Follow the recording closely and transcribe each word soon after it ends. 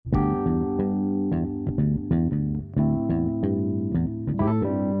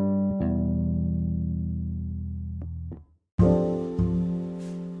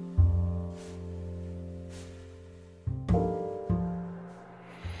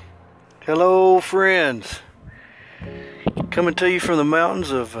Hello friends, coming to you from the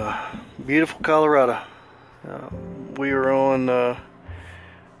mountains of beautiful Colorado. We are on a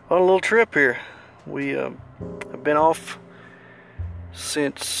little trip here. We have been off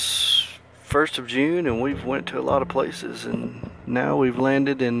since 1st of June and we've went to a lot of places, and now we've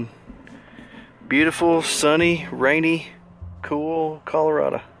landed in beautiful, sunny, rainy, cool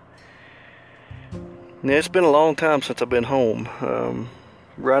Colorado. Now, it's been a long time since I've been home.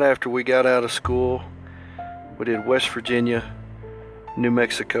 Right after we got out of school, we did West Virginia, New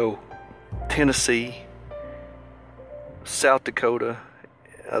Mexico, Tennessee, South Dakota.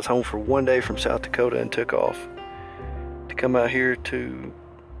 I was home for one day from South Dakota and took off to come out here to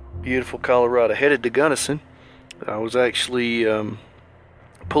beautiful Colorado. Headed to Gunnison. I was actually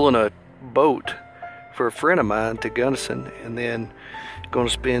pulling a boat for a friend of mine to Gunnison, and then going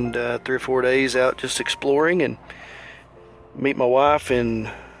to spend 3 or 4 days out just exploring and meet my wife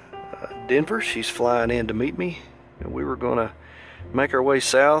in Denver. She's flying in to meet me, and we were going to make our way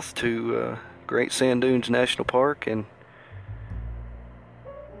south to Great Sand Dunes National Park. And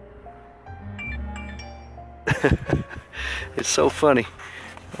it's so funny.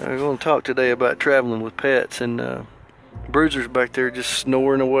 I'm going to talk today about traveling with pets, and Bruiser's back there just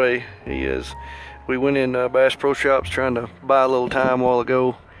snoring away. He is. We went in Bass Pro Shops trying to buy a little time a while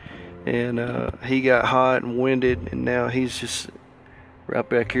ago, and he got hot and winded, and now he's just right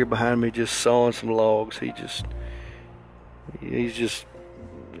back here behind me just sawing some logs. He's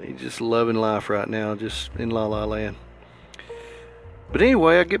just loving life right now, just in La La Land. But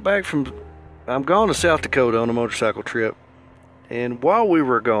anyway, I'm gone to South Dakota on a motorcycle trip, and while we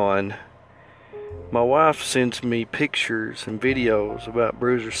were gone, my wife sends me pictures and videos about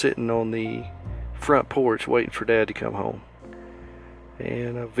Bruiser sitting on the front porch waiting for Dad to come home.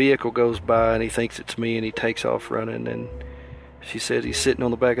 And a vehicle goes by and he thinks it's me, and he takes off running, and she said he's sitting on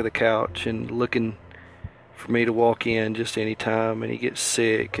the back of the couch and looking for me to walk in just any time, and he gets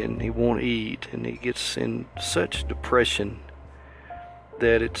sick and he won't eat, and he gets in such depression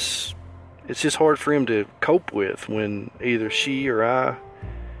that it's just hard for him to cope with when either she or I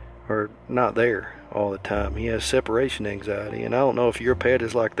are not there all the time. He has separation anxiety, and I don't know if your pet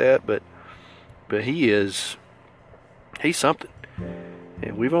is like that, but he's something.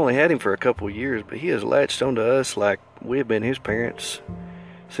 And we've only had him for a couple of years, but he has latched onto us like we have been his parents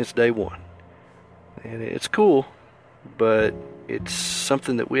since day one. And it's cool, but it's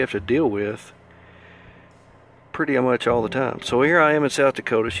something that we have to deal with pretty much all the time. So here I am in South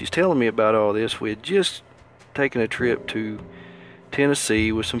Dakota. She's telling me about all this. We had just taken a trip to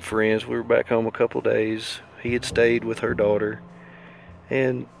Tennessee with some friends. We were back home a couple of days. He had stayed with her daughter,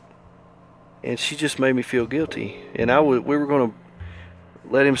 and she just made me feel guilty. And we were going to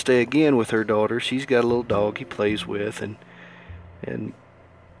let him stay again with her daughter. She's got a little dog he plays with, and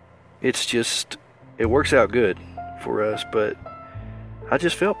it works out good for us, but I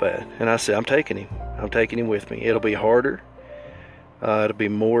just felt bad, and I said, I'm taking him with me. It'll be harder. It'll be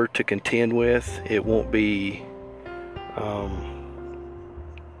more to contend with. It won't be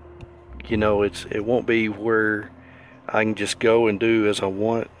it won't be where I can just go and do as I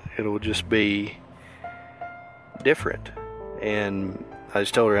want. It'll just be different. And I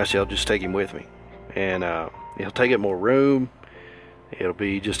just told her, I said, I'll just take him with me, and he'll take up more room. It'll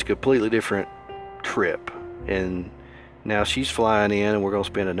be just a completely different trip. And now she's flying in, and we're going to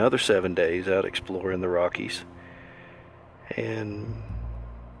spend another 7 days out exploring the Rockies, and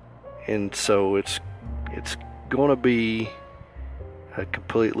so it's going to be a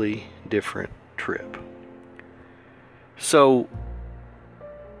completely different trip. So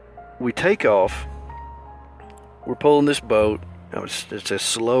we take off. We're pulling this boat. It's a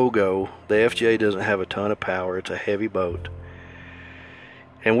slow go. The FJ doesn't have a ton of power. It's a heavy boat.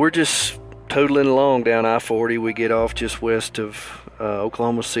 And we're just tootling along down I-40. We get off just west of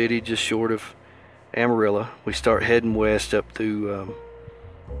Oklahoma City, just short of Amarillo. We start heading west up through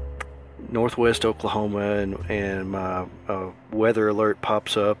northwest Oklahoma, and my weather alert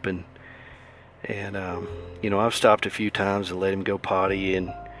pops up, and I've stopped a few times and let him go potty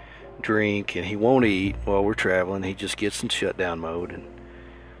and drink, and he won't eat while we're traveling. He just gets in shutdown mode,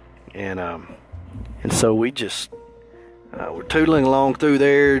 and so we're tootling along through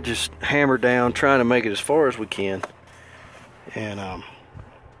there, just hammered down, trying to make it as far as we can, and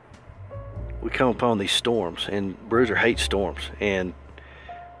we come upon these storms, and Bruiser hates storms. And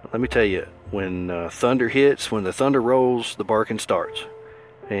let me tell you, when thunder hits, when the thunder rolls, the barking starts,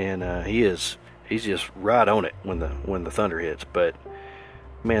 and he's just right on it when the thunder hits. But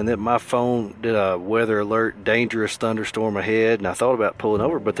man, that my phone did a weather alert, dangerous thunderstorm ahead, and I thought about pulling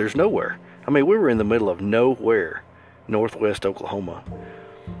over, but there's nowhere. I mean, we were in the middle of nowhere, northwest Oklahoma.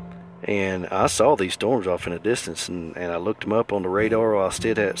 And I saw these storms off in the distance, and I looked them up on the radar while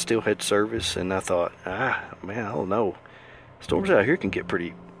I still had service, and I thought, man, I don't know. Storms out here can get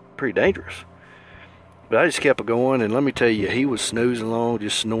pretty dangerous. But I just kept going, and let me tell you, he was snoozing along,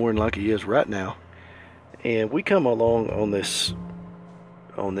 just snoring like he is right now. And we come along on this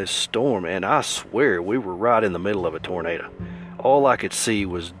storm, and I swear we were right in the middle of a tornado. All I could see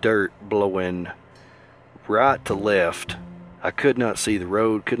was dirt blowing right to left. I could not see the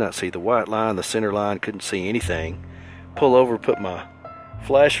road, could not see the white line, the center line, couldn't see anything. Pull over, put my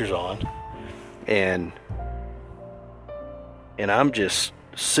flashers on, and I'm just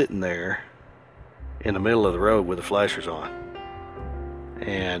sitting there in the middle of the road with the flashers on.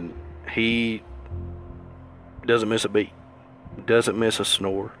 And he doesn't miss a beat, doesn't miss a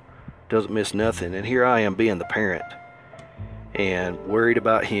snore, doesn't miss nothing. And here I am being the parent and worried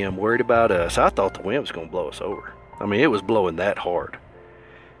about him, worried about us. I thought the wind was going to blow us over. I mean, it was blowing that hard.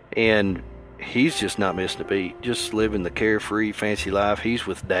 And he's just not missing a beat, just living the carefree, fancy life. He's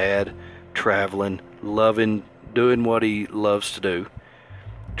with Dad, traveling, loving, doing what he loves to do,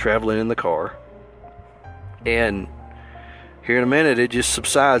 traveling in the car. And here in a minute, it just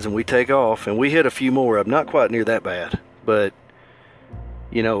subsides and we take off, and we hit a few more. I'm not quite near that bad, but,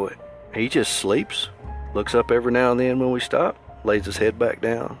 you know, he just sleeps, looks up every now and then when we stop, lays his head back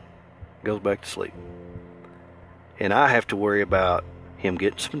down, goes back to sleep. And I have to worry about him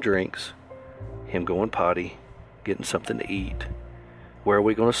getting some drinks, him going potty, getting something to eat. Where are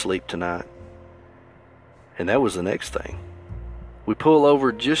we going to sleep tonight? And that was the next thing. We pull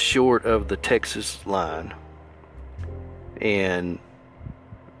over just short of the Texas line, and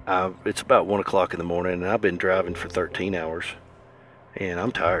it's about 1 o'clock in the morning, and I've been driving for 13 hours, and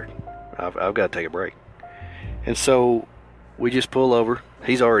I'm tired. I've got to take a break. And so we just pull over.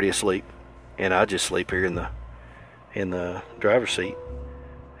 He's already asleep, and I just sleep here in the driver's seat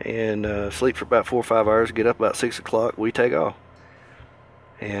and sleep for about 4 or 5 hours, get up about 6 o'clock, we take off.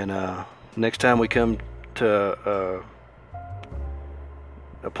 And next time we come to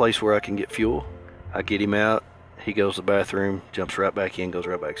a place where I can get fuel, I get him out, he goes to the bathroom, jumps right back in, goes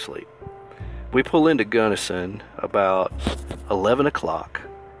right back to sleep. We pull into Gunnison about 11 o'clock.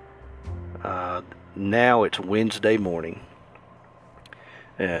 Now it's Wednesday morning.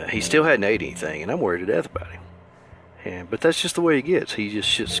 He still hadn't ate anything, and I'm worried to death about him. But that's just the way he gets. He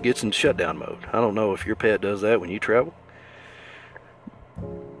just gets in shutdown mode. I don't know if your pet does that when you travel.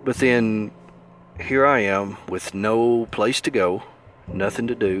 But then here I am with no place to go, nothing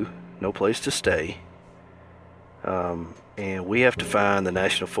to do, no place to stay. And we have to find the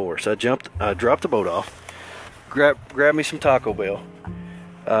National Forest. I dropped the boat off, grabbed me some Taco Bell,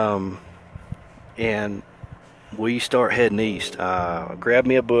 and we start heading east. Grabbed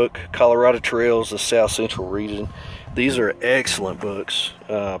me a book, Colorado Trails, the South Central Region. These are excellent books.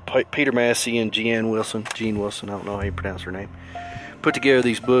 Peter Massey and Gene Wilson, I don't know how you pronounce her name, put together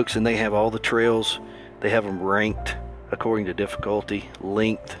these books, and they have all the trails. They have them ranked according to difficulty,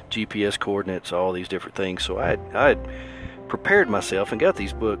 length, GPS coordinates, all these different things. So I had prepared myself and got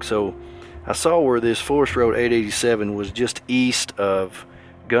these books. So I saw where this Forest Road 887 was just east of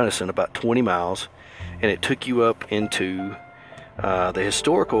Gunnison, about 20 miles, and it took you up into the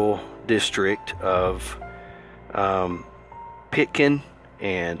historical district of Pitkin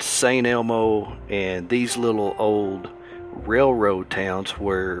and St. Elmo and these little old railroad towns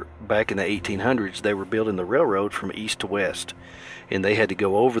where back in the 1800s they were building the railroad from east to west, and they had to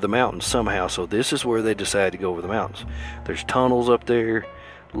go over the mountains somehow. So this is where they decided to go over the mountains. There's tunnels up there,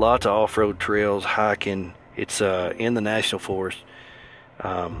 lots of off-road trails, hiking. It's in the National Forest.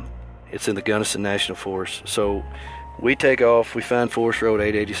 It's in the Gunnison National Forest. So we take off. We find Forest Road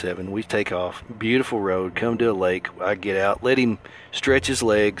 887. We take off. Beautiful road. Come to a lake. I get out, let him stretch his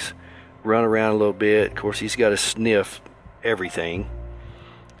legs, run around a little bit. Of course, he's got to sniff everything,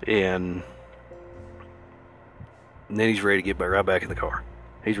 and then he's ready to get right back in the car.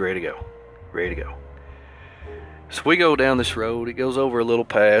 He's ready to go. So we go down this road. It goes over a little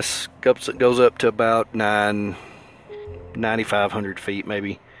pass, goes up to about 9,500 feet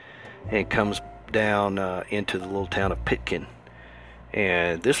maybe, and comes down into the little town of Pitkin.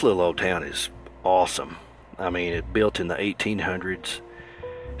 And this little old town is awesome. I mean, it built in the 1800s,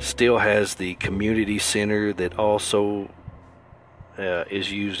 still has the community center that also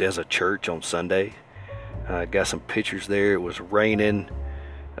is used as a church on Sunday. Got some pictures there. It was raining,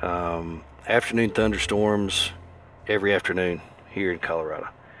 afternoon thunderstorms every afternoon here in Colorado.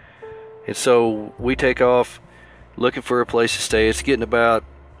 And so we take off looking for a place to stay. It's getting about,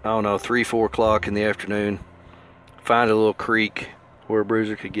 3-4 o'clock in the afternoon. Find a little creek where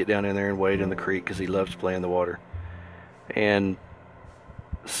Bruiser could get down in there and wade in the creek because he loves to play in the water. And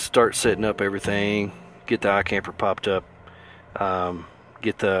start setting up everything, get the eye camper popped up,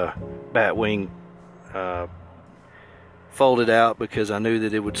 get the bat wing folded out because I knew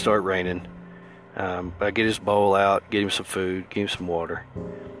that it would start raining. I get his bowl out, get him some food, get him some water,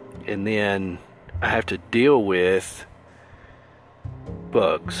 and then I have to deal with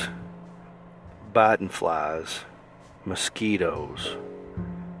bugs, biting flies, mosquitoes.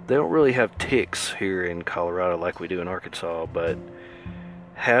 They don't really have ticks here in Colorado like we do in Arkansas, but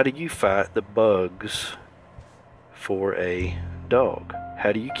how do you fight the bugs for a dog?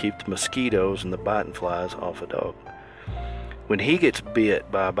 How do you keep the mosquitoes and the biting flies off a dog? When he gets bit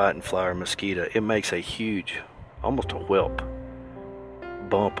by a biting fly or mosquito, it makes a huge, almost a whelp,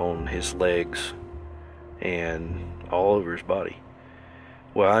 bump on his legs and all over his body.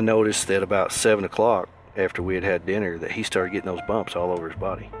 Well, I noticed that about 7 o'clock after we had had dinner that he started getting those bumps all over his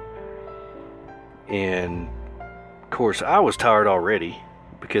body. And of course I was tired already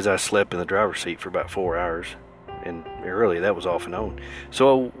because I slept in the driver's seat for about 4 hours, and really that was off and on.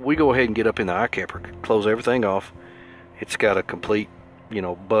 So we go ahead and get up in the eye camper, close everything off. It's got a complete,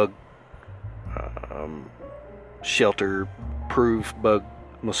 bug shelter proof, bug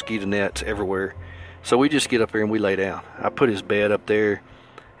mosquito nets everywhere. So we just get up there and we lay down. I put his bed up there,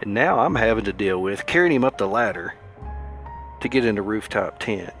 and now I'm having to deal with carrying him up the ladder to get in the rooftop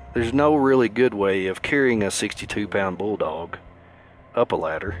tent. There's no really good way of carrying a 62-pound bulldog up a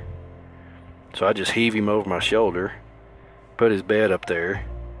ladder. So I just heave him over my shoulder, put his bed up there,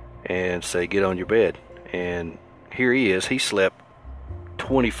 and say, get on your bed. And here he is. He slept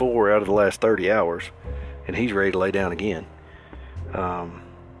 24 out of the last 30 hours, and he's ready to lay down again.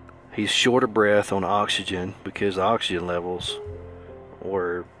 He's short of breath on oxygen because the oxygen levels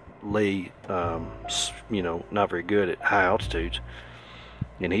were not very good at high altitudes.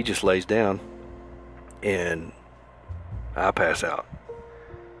 And he just lays down, and I pass out.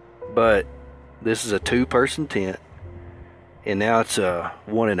 But this is a 2-person tent, and now it's a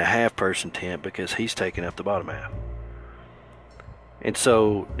 1.5-person tent because he's taking up the bottom half. And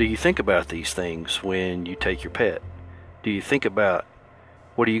so, do you think about these things when you take your pet? Do you think about,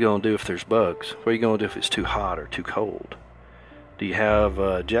 what are you going to do if there's bugs? What are you going to do if it's too hot or too cold? Do you have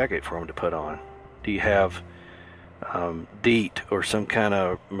a jacket for him to put on? Do you have DEET or some kind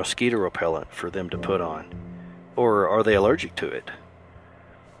of mosquito repellent for them to put on? Or are they allergic to it?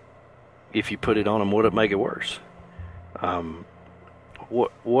 If you put it on them, would it make it worse?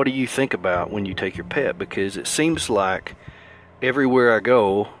 What do you think about when you take your pet? Because it seems like everywhere I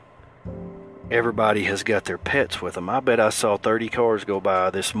go, everybody has got their pets with them. I bet I saw 30 cars go by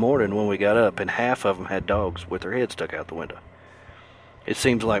this morning when we got up, and half of them had dogs with their heads stuck out the window. It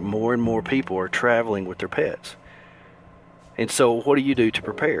seems like more and more people are traveling with their pets. And so what do you do to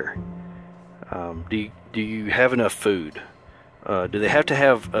prepare? Do you have enough food? Do they have to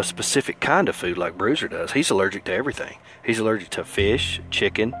have a specific kind of food like Bruiser does? He's allergic to everything. He's allergic to fish,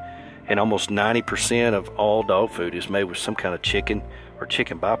 chicken, and almost 90% of all dog food is made with some kind of chicken or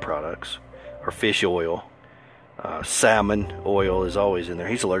chicken byproducts or fish oil. Salmon oil is always in there.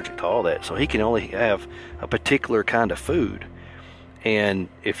 He's allergic to all that, so he can only have a particular kind of food. And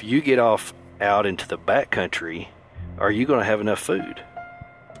if you get off out into the backcountry, are you going to have enough food?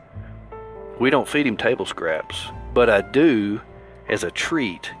 We don't feed him table scraps, but I do, as a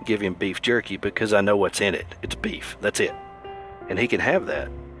treat, give him beef jerky because I know what's in it. It's beef. That's it. And he can have that.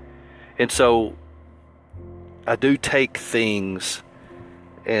 And so I do take things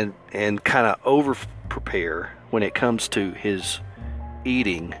and kind of over prepare when it comes to his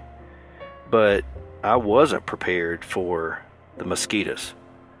eating, but I wasn't prepared for the mosquitoes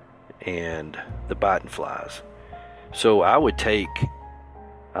and the biting flies. So I would take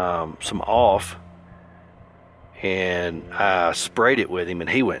some off, and I sprayed it with him, and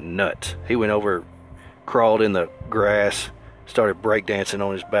he went nuts. He went over, crawled in the grass, started breakdancing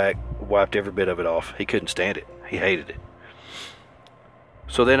on his back, wiped every bit of it off. He couldn't stand it. He hated it.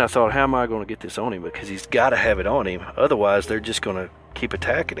 So then I thought, how am I going to get this on him? Because he's got to have it on him. Otherwise, they're just going to keep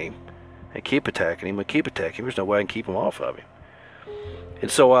attacking him and keep attacking him and keep attacking him. There's no way I can keep him off of him.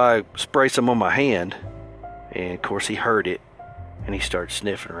 And so I sprayed some on my hand, and of course he heard it, and he started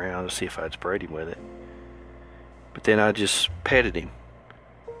sniffing around to see if I'd sprayed him with it. But then I just petted him.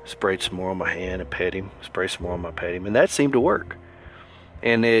 Sprayed some more on my hand and pet him. Sprayed some more on my pet him. And that seemed to work.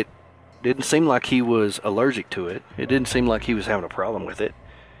 And it didn't seem like he was allergic to it. It didn't seem like he was having a problem with it.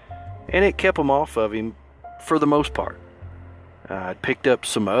 And it kept him off of him for the most part. I picked up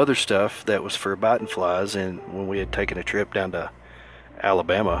some other stuff that was for biting flies, and when we had taken a trip down to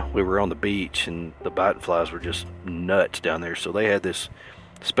Alabama, we were on the beach, and the biting flies were just nuts down there. So they had this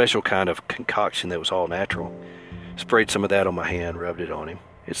special kind of concoction that was all natural. Sprayed some of that on my hand, rubbed it on him,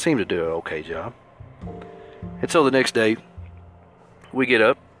 it seemed to do an okay job. And so the next day, we get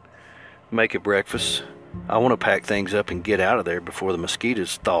up, make a breakfast. I want to pack things up and get out of there before the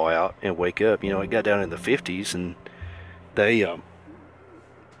mosquitoes thaw out and wake up. You know, it got down in the 50s, and they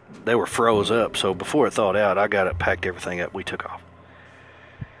were froze up. So before it thawed out, I got up, packed everything up, we took off.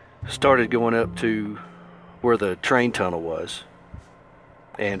 Started going up to where the train tunnel was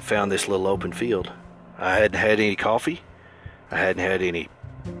and found this little open field. I hadn't had any coffee. I hadn't had any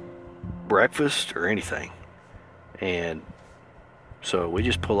breakfast or anything. And so we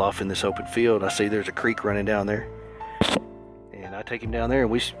just pull off in this open field. I see there's a creek running down there. And I take him down there,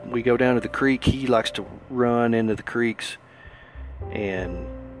 and we go down to the creek. He likes to run into the creeks and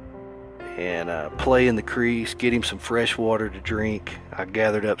play in the creeks, get him some fresh water to drink. I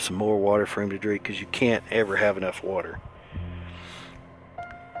gathered up some more water for him to drink because you can't ever have enough water.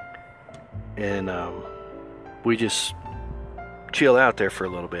 And we just chill out there for a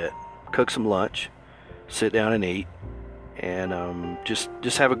little bit, cook some lunch, sit down and eat, and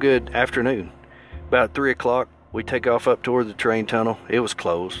just have a good afternoon. About 3 o'clock, we take off up toward the train tunnel. It was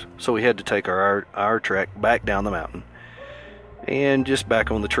closed, so we had to take our track back down the mountain and just back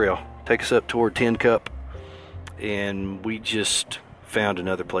on the trail. Take us up toward Tin Cup, and we just found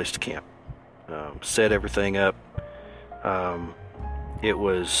another place to camp. Set everything up. It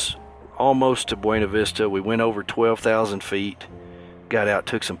was almost to Buena Vista. We went over 12,000 feet, got out,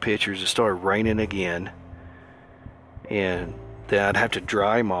 took some pictures. It started raining again, and then I'd have to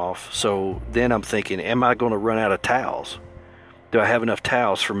dry them off. So then I'm thinking, am I going to run out of towels? Do I have enough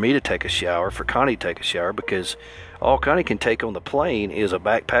towels for me to take a shower, for Connie to take a shower? Because all Connie can take on the plane is a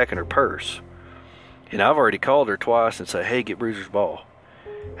backpack and her purse. And I've already called her twice and said, hey, get Bruiser's ball.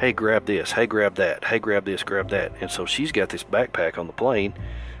 Hey, grab this. Hey, grab that. Hey, grab this, grab that. And so she's got this backpack on the plane.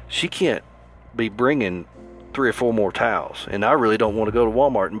 She can't be bringing 3 or 4 more towels. And I really don't want to go to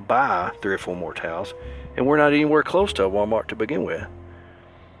Walmart and buy 3 or 4 more towels. And we're not anywhere close to a Walmart to begin with.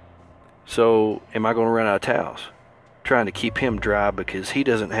 So am I going to run out of towels? Trying to keep him dry because he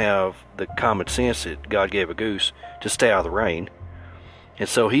doesn't have the common sense that God gave a goose to stay out of the rain. And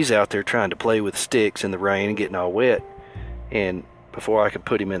so he's out there trying to play with sticks in the rain and getting all wet. And before I can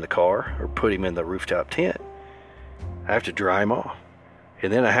put him in the car or put him in the rooftop tent, I have to dry him off.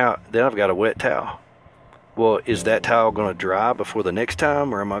 And then I've got a wet towel. Well, is that towel going to dry before the next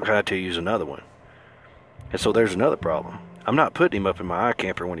time, or am I going to have to use another one? And so there's another problem. I'm not putting him up in my eye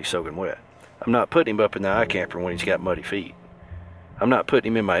camper when he's soaking wet. I'm not putting him up in the eye camper when he's got muddy feet. I'm not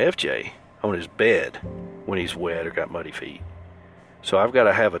putting him in my FJ on his bed when he's wet or got muddy feet. So I've got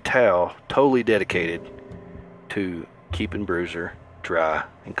to have a towel totally dedicated to keeping Bruiser dry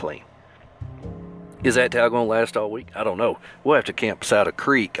and clean. Is that towel going to last all week? I don't know. We'll have to camp beside a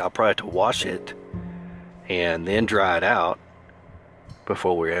creek. I'll probably have to wash it and then dry it out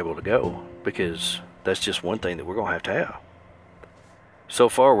before we're able to go, because that's just one thing that we're going to have. So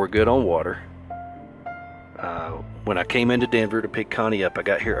far, we're good on water. When I came into Denver to pick Connie up, I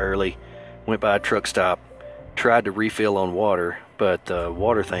got here early, went by a truck stop, tried to refill on water, but the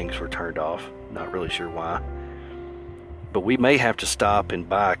water things were turned off. Not really sure why. But we may have to stop and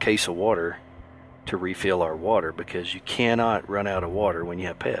buy a case of water to refill our water, because you cannot run out of water when you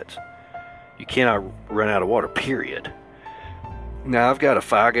have pets. You cannot run out of water, period. Now, I've got a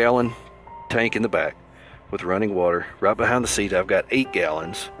 5-gallon tank in the back with running water. Right behind the seat, I've got 8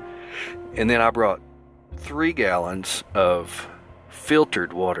 gallons. And then I brought 3 gallons of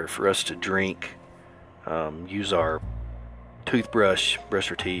filtered water for us to drink, use our toothbrush, brush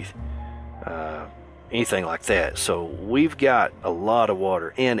our teeth, anything like that. So we've got a lot of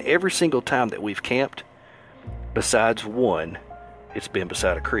water. And every single time that we've camped, besides one, it's been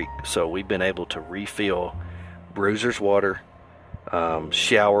beside a creek. So we've been able to refill Bruiser's water,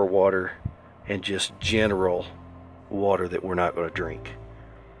 shower water, and just general water that we're not going to drink.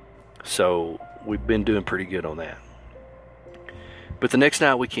 So we've been doing pretty good on that. But the next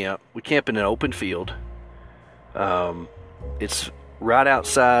night we camp in an open field. It's right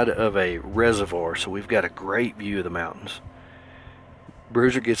outside of a reservoir, so we've got a great view of the mountains.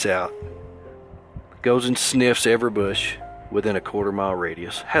 Bruiser gets out, goes and sniffs every bush within a 1/4-mile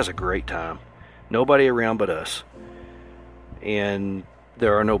radius, has a great time. Nobody around but us. And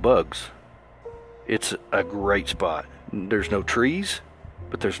there are no bugs. It's a great spot. There's no trees,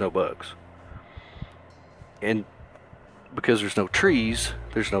 but there's no bugs. And because there's no trees,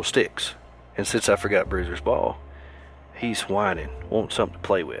 there's no sticks. And since I forgot Bruiser's ball, he's whining, wants something to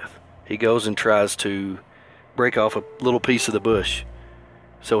play with. He goes and tries to break off a little piece of the bush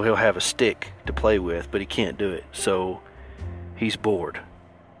so he'll have a stick to play with, but he can't do it. So he's bored.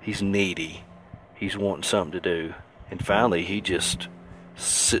 He's needy. He's wanting something to do. And finally, he just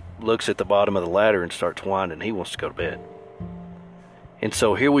looks at the bottom of the ladder and starts whining. He wants to go to bed. And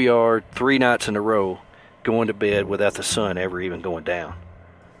so here we are 3 nights in a row going to bed without the sun ever even going down.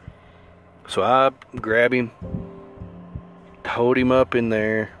 So I grab him, hold him up in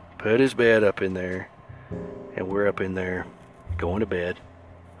there, put his bed up in there, and we're up in there going to bed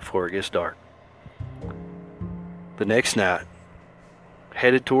before it gets dark. The next night,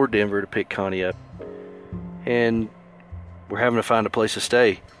 headed toward Denver to pick Connie up, and we're having to find a place to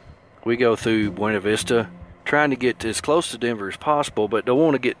stay. We go through Buena Vista, trying to get as close to Denver as possible, but don't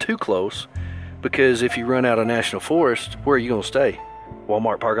want to get too close, because if you run out of National Forest, where are you going to stay?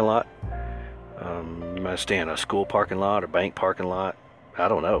 Walmart parking lot? You might stay in a school parking lot or bank parking lot. I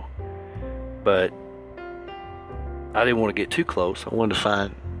don't know. But I didn't want to get too close. I wanted to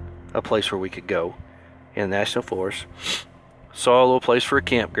find a place where we could go in the National Forest. Saw a little place for a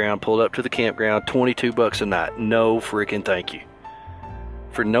campground, pulled up to the campground, $22 a night. No freaking thank you.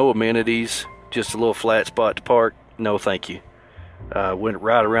 For no amenities, just a little flat spot to park, no thank you. Went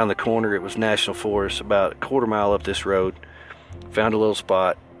right around the corner. It was National Forest, about a quarter mile up this road. Found a little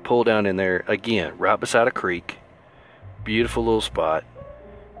spot, pulled down in there, again, right beside a creek. Beautiful little spot.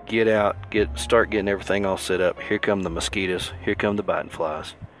 Get out, start getting everything all set up. Here come the mosquitoes. Here come the biting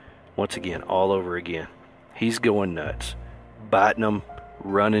flies. Once again, all over again. He's going nuts. Biting them,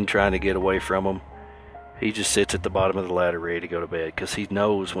 running, trying to get away from them. He just sits at the bottom of the ladder ready to go to bed, because he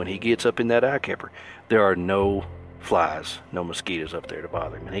knows when he gets up in that eye camper, there are no flies, no mosquitoes up there to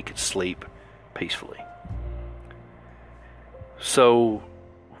bother him, and he could sleep peacefully. So,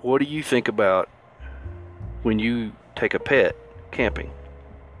 what do you think about when you take a pet camping?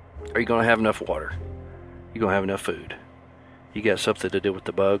 Are you going to have enough water? You going to have enough food? You got something to do with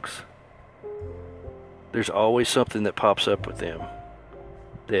the bugs? There's always something that pops up with them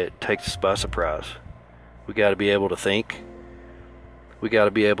that takes us by surprise. We got to be able to think. We got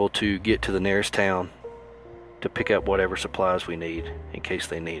to be able to get to the nearest town to pick up whatever supplies we need in case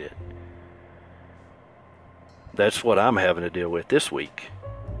they need it. That's what I'm having to deal with this week.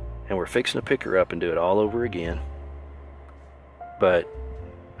 And we're fixing to pick her up and do it all over again. But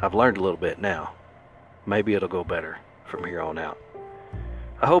I've learned a little bit now. Maybe it'll go better from here on out.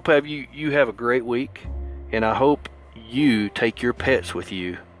 I hope you have a great week, and I hope you take your pets with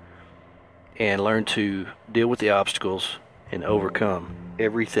you and learn to deal with the obstacles and overcome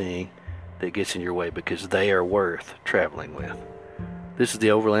everything that gets in your way, because they are worth traveling with. This is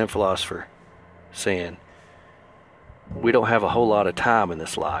the Overland Philosopher saying, we don't have a whole lot of time in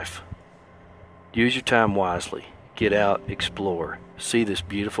this life. Use your time wisely. Get out, explore, see this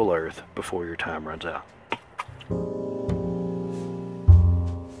beautiful earth before your time runs out.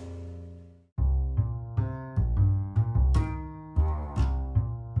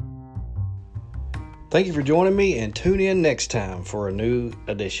 Thank you for joining me, and tune in next time for a new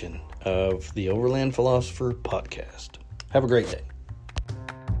edition of the Overland Philosopher podcast. Have a great day.